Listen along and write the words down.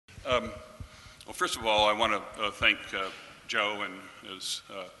Well, first of all, I want to thank Joe and his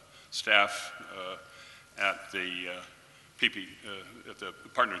staff at the at the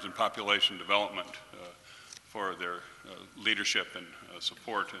Partners in Population Development for their leadership and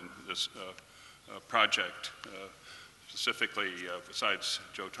support in this project. Specifically, besides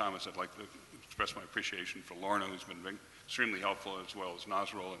Joe Thomas, I'd like to express my appreciation for Lorna, who's been extremely helpful, as well as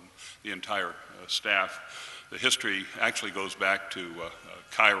Nasrul and the entire staff. The history actually goes back to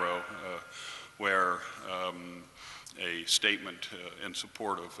Cairo, where a statement in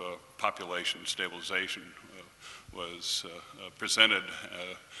support of population stabilization was presented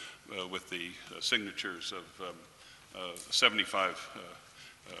with the signatures of 75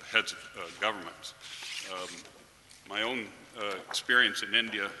 heads of governments. My own experience in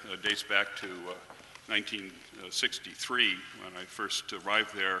India dates back to 1963 when I first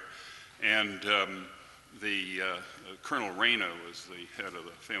arrived there, and Colonel Reyna was the head of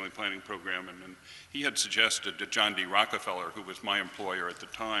the family planning program, and he had suggested to John D. Rockefeller, who was my employer at the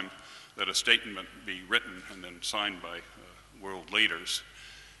time, that a statement be written and then signed by world leaders.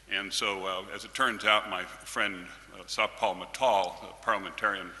 And so, as it turns out, my friend Satpal Mittal, a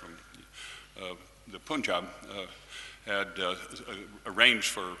parliamentarian from the Punjab, had arranged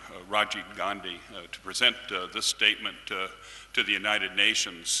for Rajiv Gandhi to present this statement to the United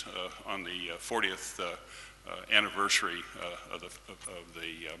Nations on the 40th anniversary of the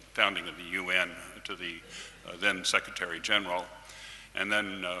founding of the UN, to the then Secretary General. And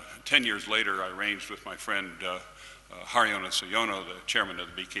then 10 years later, I arranged with my friend Haryana Sayono, the chairman of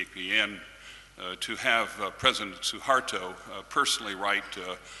the BKPN, to have President Suharto personally write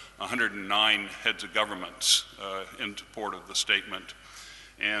 109 heads of governments in support of the statement,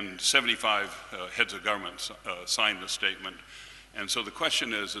 and 75 heads of governments signed the statement. And so the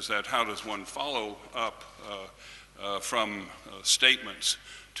question is that how does one follow up from statements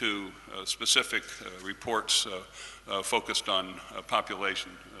to specific reports focused on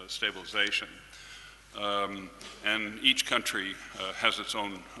population stabilization? And each country has its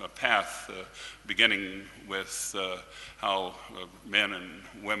own path, beginning with how men and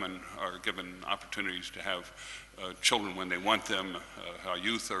women are given opportunities to have children when they want them, how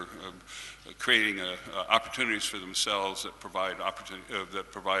youth are creating opportunities for themselves that provide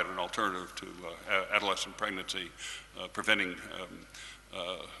an alternative to adolescent pregnancy, preventing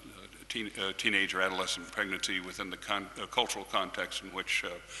teenage or adolescent pregnancy within the cultural context in which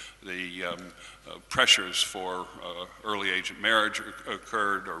the pressures for early age of marriage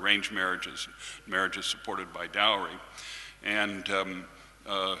occurred, or arranged marriages, marriages supported by dowry. And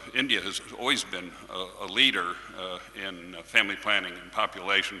India has always been a leader in family planning and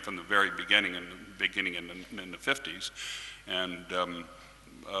population from the very beginning, in the 50s. And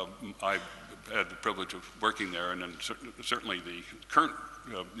I had the privilege of working there, and then certainly the current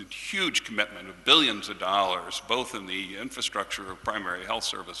huge commitment of billions of dollars, both in the infrastructure of primary health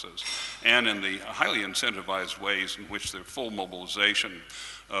services and in the highly incentivized ways in which the full mobilization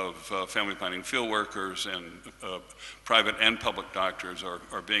of family planning field workers and private and public doctors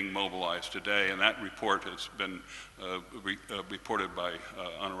are being mobilized today. And that report has been reported by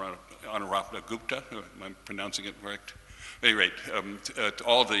Anuradha Gupta. Am I pronouncing it correct? At any rate,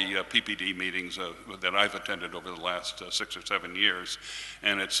 all the PPD meetings that I've attended over the last 6 or 7 years,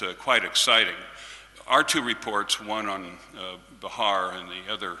 and it's quite exciting. Our two reports, one on Bihar and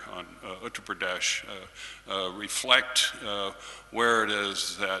the other on Uttar Pradesh, reflect where it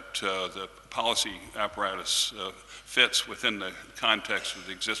is that the policy apparatus fits within the context of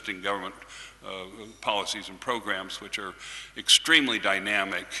the existing government policies and programs, which are extremely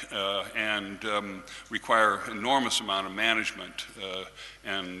dynamic and require enormous amount of management,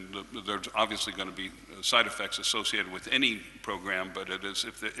 and there's obviously going to be side effects associated with any program, but it is,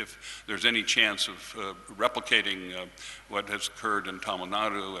 if there's any chance of replicating what has occurred in Tamil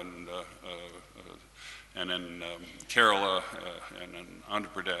Nadu and in Kerala and in Andhra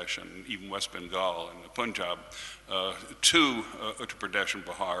Pradesh and even West Bengal and the Punjab to Uttar Pradesh and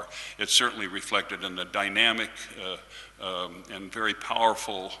Bihar, it's certainly reflected in the dynamic and very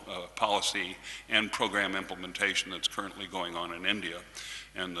powerful policy and program implementation that's currently going on in India.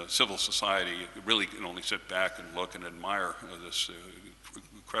 And the civil society really can only sit back and look and admire this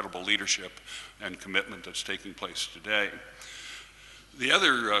incredible leadership and commitment that's taking place today. The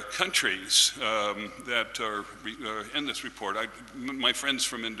other countries that are in this report, my friends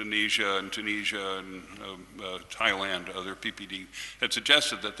from Indonesia and Tunisia and Thailand, other PPD, had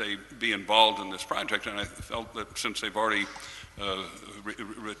suggested that they be involved in this project, and I felt that since they've already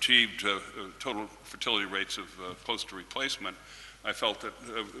achieved total fertility rates of close to replacement, I felt that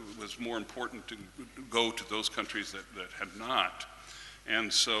it was more important to go to those countries that had not.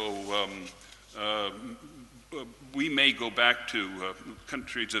 And so we may go back to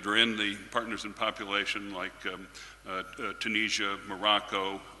countries that are in the Partners in Population, like Tunisia,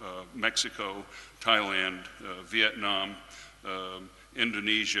 Morocco, Mexico, Thailand, Vietnam,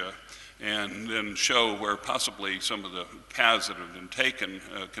 Indonesia, and then show where possibly some of the paths that have been taken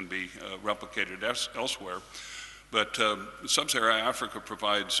can be replicated elsewhere. But Sub-Saharan Africa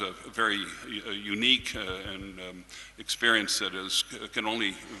provides a very unique and experience that can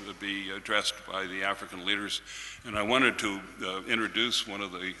only be addressed by the African leaders. And I wanted to introduce one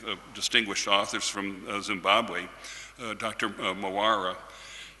of the distinguished authors from Zimbabwe, Dr. Mwara.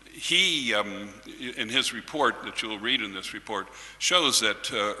 He, in his report that you'll read in this report, shows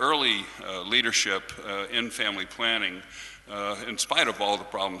that early leadership in family planning, in spite of all the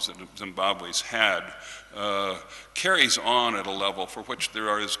problems that Zimbabwe's had, carries on at a level for which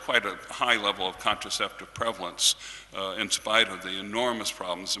there is quite a high level of contraceptive prevalence, in spite of the enormous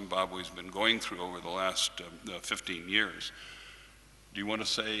problems Zimbabwe's been going through over the last 15 years. Do you want to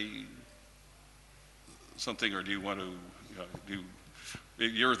say something, or do you want to,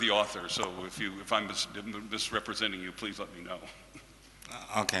 you're the author, so if I'm misrepresenting you, please let me know.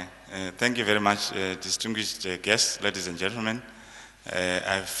 Okay, thank you very much, distinguished guests, ladies and gentlemen.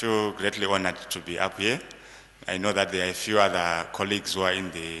 I feel greatly honored to be up here. I know that there are a few other colleagues who are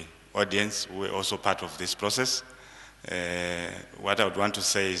in the audience who are also part of this process. What I would want to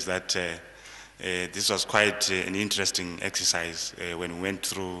say is that this was quite an interesting exercise when we went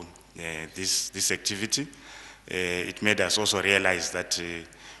through this activity. It made us also realize that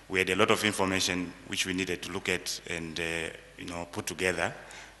we had a lot of information which we needed to look at and put together,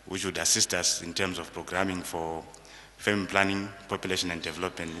 which would assist us in terms of programming for family planning, population and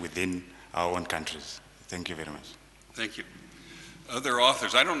development within our own countries. Thank you very much. Thank you. Other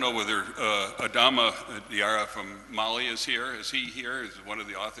authors, I don't know whether Adama Diarra from Mali is here. Is he here? Is one of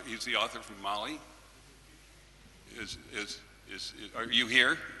the authors? He's the author from Mali. Are you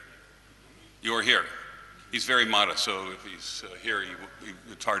here? You're here. He's very modest, so if he's here,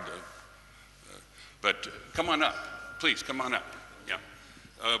 it's hard to. But come on up, please. Come on up. Yeah.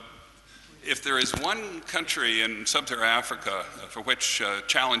 If there is one country in Sub-Saharan Africa for which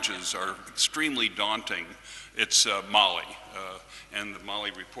challenges are extremely daunting, it's Mali and the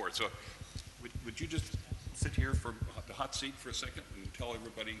Mali report. So, would you just sit here for the hot seat for a second and tell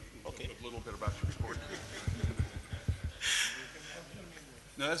everybody a little bit about your report?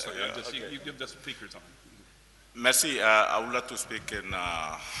 No, that's fine. You give the speakers on. Merci. I would like to speak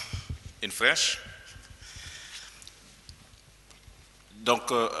in French.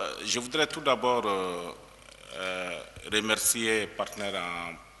 Donc, je voudrais tout d'abord remercier Partenaires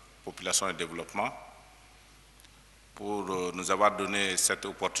en Population et Développement pour nous avoir donné cette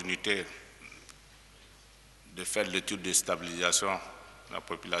opportunité de faire l'étude de stabilisation de la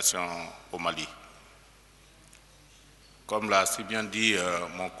population au Mali. Comme l'a si bien dit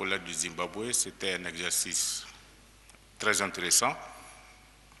mon collègue du Zimbabwe, c'était un exercice très intéressant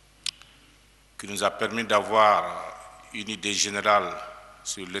qui nous a permis d'avoir une idée générale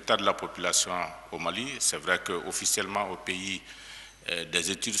sur l'état de la population au Mali. C'est vrai qu'officiellement au pays,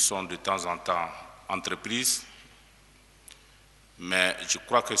 des études sont de temps en temps entreprises, mais je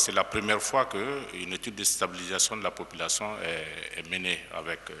crois que c'est la première fois qu'une étude de stabilisation de la population est menée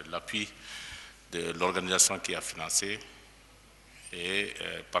avec l'appui de l'organisation qui a financé et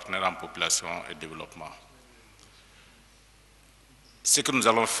Partenaires en Population et Développement. Ce que nous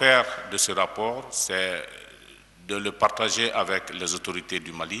allons faire de ce rapport, c'est de le partager avec les autorités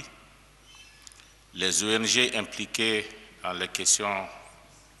du Mali, les ONG impliquées dans les questions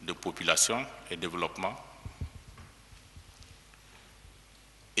de population et développement,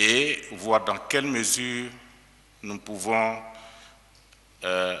 et voir dans quelle mesure nous pouvons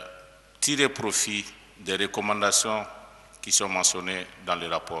tirer profit des recommandations qui sont mentionnées dans le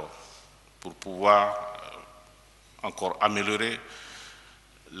rapport pour pouvoir encore améliorer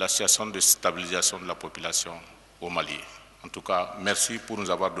la situation de stabilisation de la population au Mali. En tout cas, merci pour nous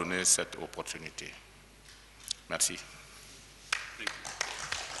avoir donné cette opportunité. Merci.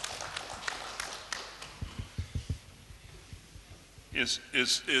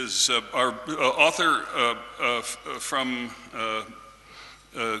 Is our author from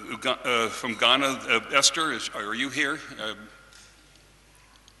Ghana, Esther? Are you here?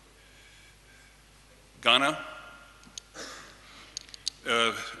 Ghana?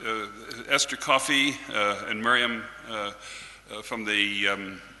 Esther Coffey and Miriam from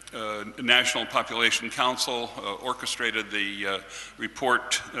the National Population Council orchestrated the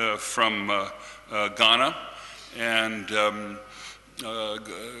report from Ghana, and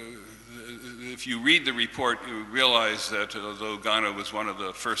if you read the report, you realize that although Ghana was one of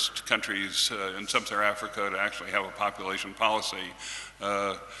the first countries in sub-Saharan Africa to actually have a population policy,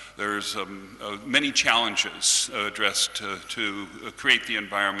 there's many challenges addressed to create the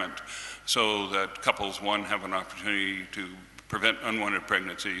environment so that couples, one, have an opportunity to prevent unwanted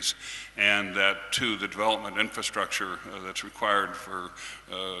pregnancies, and that, two, the development infrastructure that's required for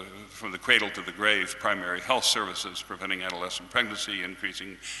from the cradle to the grave, primary health services, preventing adolescent pregnancy,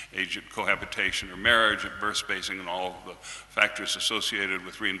 increasing age of cohabitation or marriage, birth spacing, and all of the factors associated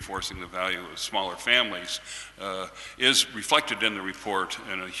with reinforcing the value of smaller families is reflected in the report,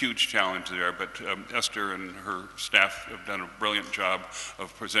 and a huge challenge there. But Esther and her staff have done a brilliant job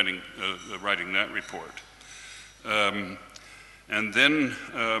of presenting, writing that report. And then,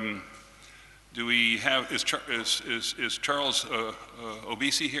 do we have, is Charles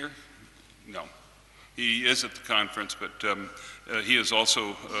Obisi here? No. He is at the conference, but he is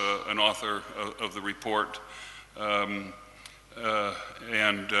also an author of the report, and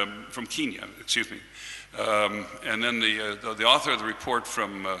from Kenya, excuse me. And then the author of the report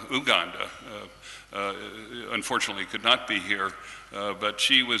from Uganda, unfortunately could not be here, but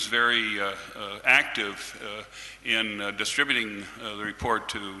she was very active in distributing the report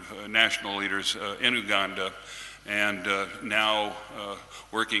to national leaders in Uganda, and now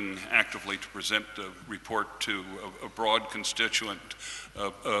working actively to present the report to a broad constituent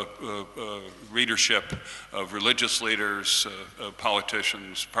readership of religious leaders,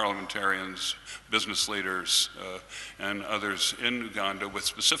 politicians, parliamentarians, business leaders, and others in Uganda, with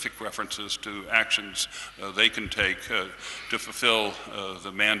specific references to actions they can take to fulfill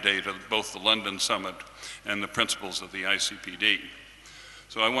the mandate of both the London Summit and the principles of the ICPD.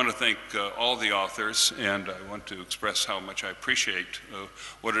 So I want to thank all the authors, and I want to express how much I appreciate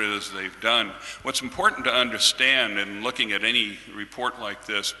what it is they've done. What's important to understand in looking at any report like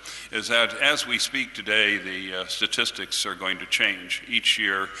this is that as we speak today, the statistics are going to change. Each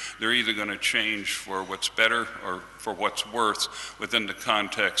year, they're either going to change for what's better or for what's worse within the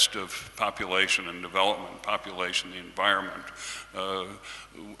context of population and development, population, the environment,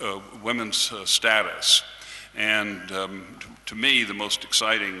 women's status. And to me, the most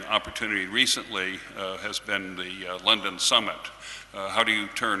exciting opportunity recently has been the London Summit. How do you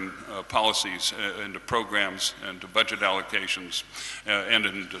turn policies into programs, into budget allocations, and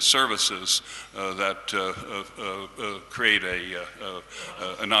into services that create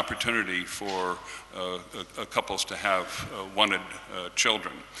an opportunity for couples to have wanted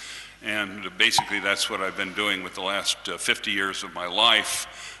children? And basically that's what I've been doing with the last 50 years of my life,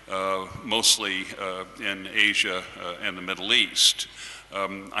 mostly in Asia and the Middle East.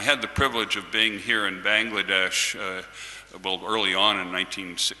 I had the privilege of being here in Bangladesh, well, early on in the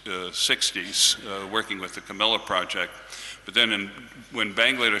 1960s, working with the Camilla Project. But then when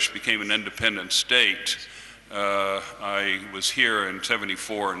Bangladesh became an independent state, I was here in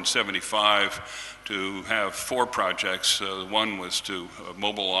 74 and 75 to have 4 projects. One was to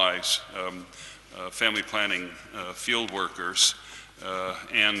mobilize family planning field workers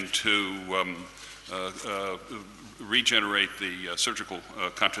and to regenerate the surgical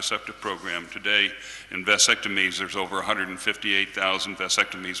contraceptive program. Today, in vasectomies, there's over 158,000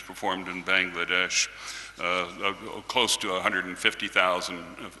 vasectomies performed in Bangladesh, close to 150,000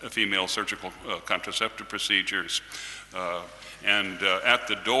 female surgical contraceptive procedures. And at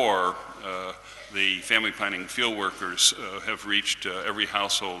the door, the family planning field workers have reached every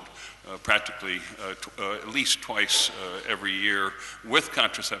household practically at least twice every year with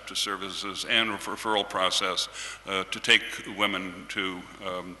contraceptive services and referral process to take women to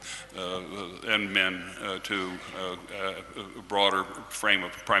and men to a broader frame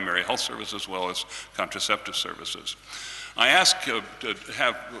of primary health services as well as contraceptive services. I asked to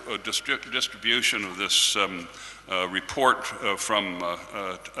have a distribution of this report from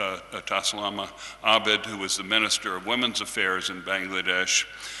Taslama Abid, who was the Minister of Women's Affairs in Bangladesh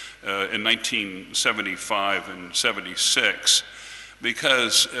in 1975 and 76,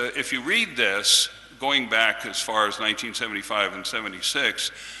 because if you read this, going back as far as 1975 and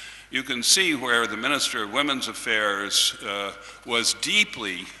 76, you can see where the Minister of Women's Affairs was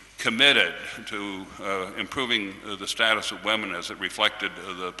deeply committed to improving the status of women as it reflected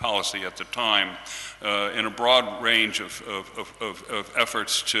the policy at the time in a broad range of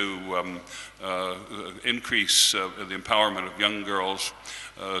efforts to increase the empowerment of young girls,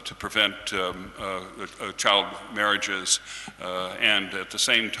 to prevent child marriages and at the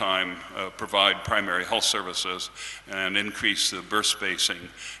same time provide primary health services and increase the birth spacing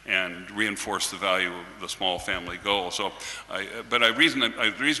and reinforce the value of the small family goal. So, the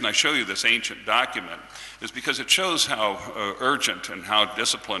reason I show you this ancient document is because it shows how urgent and how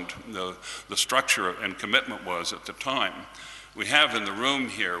disciplined the structure and commitment was at the time. We have in the room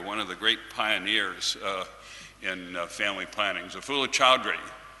here one of the great pioneers in family planning, Zafula Chowdhury.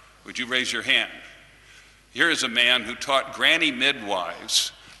 Would you raise your hand? Here is a man who taught granny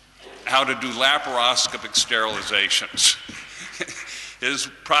midwives how to do laparoscopic sterilizations. His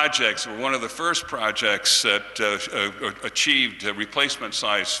projects were one of the first projects that achieved a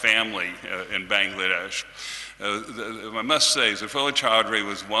replacement-sized family in Bangladesh. I must say, Zafula Chowdhury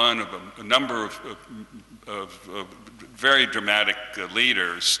was one of a number of very dramatic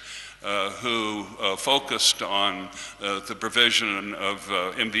leaders who focused on the provision of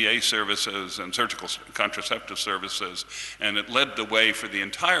MVA services and surgical contraceptive services, and it led the way for the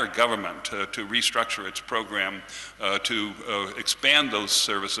entire government to restructure its program to expand those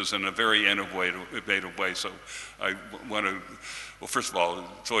services in a very innovative way. So I want to, well, first of all,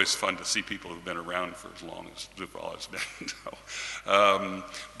 it's always fun to see people who've been around for as long as Zafula has been.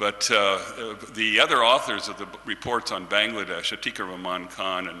 The other authors of the reports on Bangladesh, Atiqur Rahman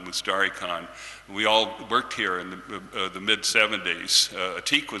Khan and Mustari Khan, we all worked here in the mid-70s.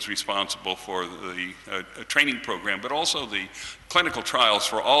 Atiq was responsible for the training program, but also the clinical trials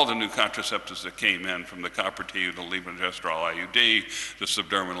for all the new contraceptives that came in, from the copper T, the levonorgestrel IUD, the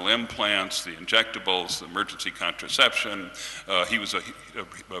subdermal implants, the injectables, the emergency contraception. He was a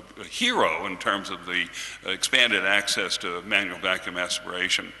hero in terms of the expanded access to manual vacuum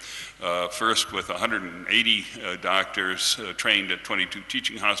aspiration. First with 180 doctors trained at 22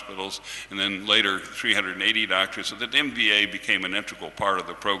 teaching hospitals, and then later 380 doctors, so that MVA became an integral part of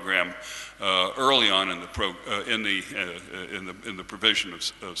the program early on in the provision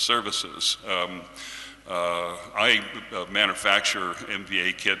of services. I manufacture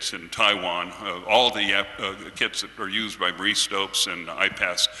MVA kits in Taiwan. All the kits that are used by Marie Stopes and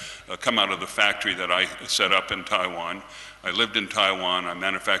IPAS come out of the factory that I set up in Taiwan. I lived in Taiwan. I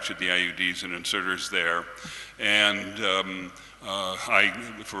manufactured the IUDs and inserters there. And I,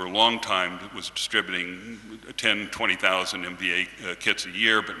 for a long time, was distributing 10, 20,000 MVA kits a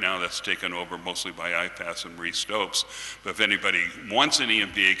year, but now that's taken over mostly by IPAS and Marie Stopes. But if anybody wants any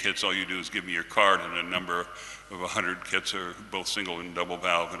MVA kits, all you do is give me your card, and a number of 100 kits are both single and double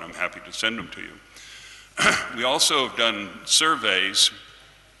valve, and I'm happy to send them to you. We also have done surveys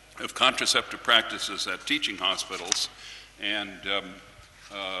of contraceptive practices at teaching hospitals, and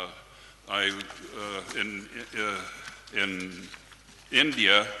in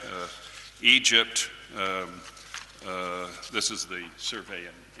India, Egypt, this is the survey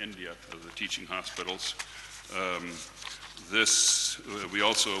in India of the teaching hospitals. We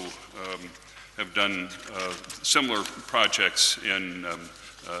also have done similar projects in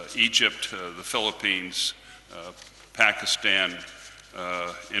Egypt, the Philippines, Pakistan,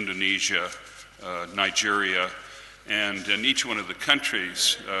 Indonesia, Nigeria, and in each one of the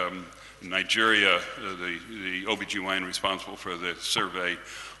countries, Nigeria, the OBGYN responsible for the survey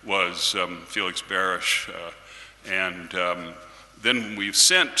was Felix Barish, and then we've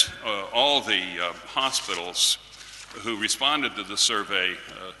sent all the hospitals who responded to the survey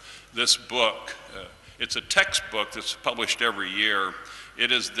this book. It's a textbook that's published every year.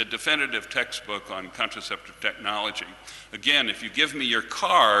 It is the definitive textbook on contraceptive technology. Again, if you give me your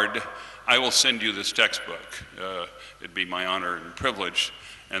card, I will send you this textbook. It'd be my honor and privilege.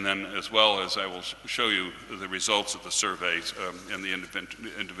 And then, as well as I will show you the results of the surveys in the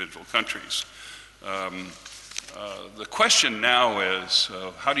individual countries. The question now is,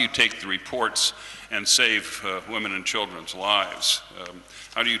 how do you take the reports and save women and children's lives?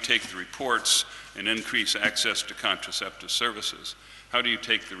 How do you take the reports and increase access to contraceptive services? How do you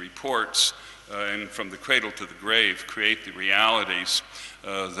take the reports and from the cradle to the grave create the realities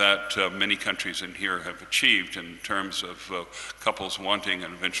that many countries in here have achieved in terms of couples wanting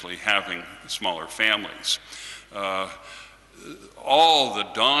and eventually having smaller families? All the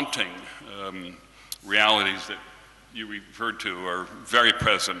daunting realities that you referred to are very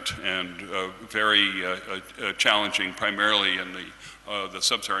present and very challenging, primarily in the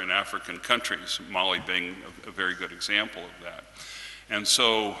sub-Saharan African countries, Mali being a very good example of that. And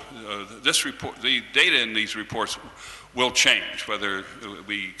so this report, the data in these reports will change. Whether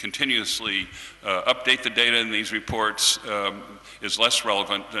we continuously update the data in these reports is less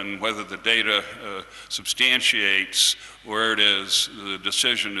relevant than whether the data substantiates where it is the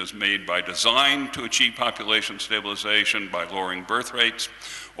decision is made by design to achieve population stabilization, by lowering birth rates,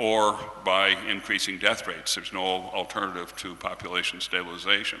 or by increasing death rates. There's no alternative to population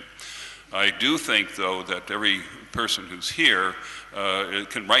stabilization. I do think, though, that every person who's here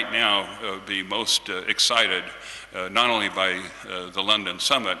can right now be most excited, not only by the London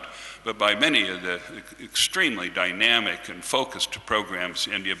Summit, but by many of the extremely dynamic and focused programs,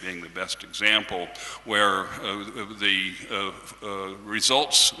 India being the best example, where the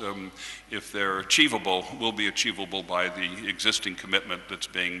results, if they're achievable, will be achievable by the existing commitment that's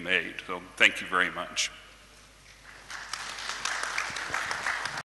being made. So thank you very much.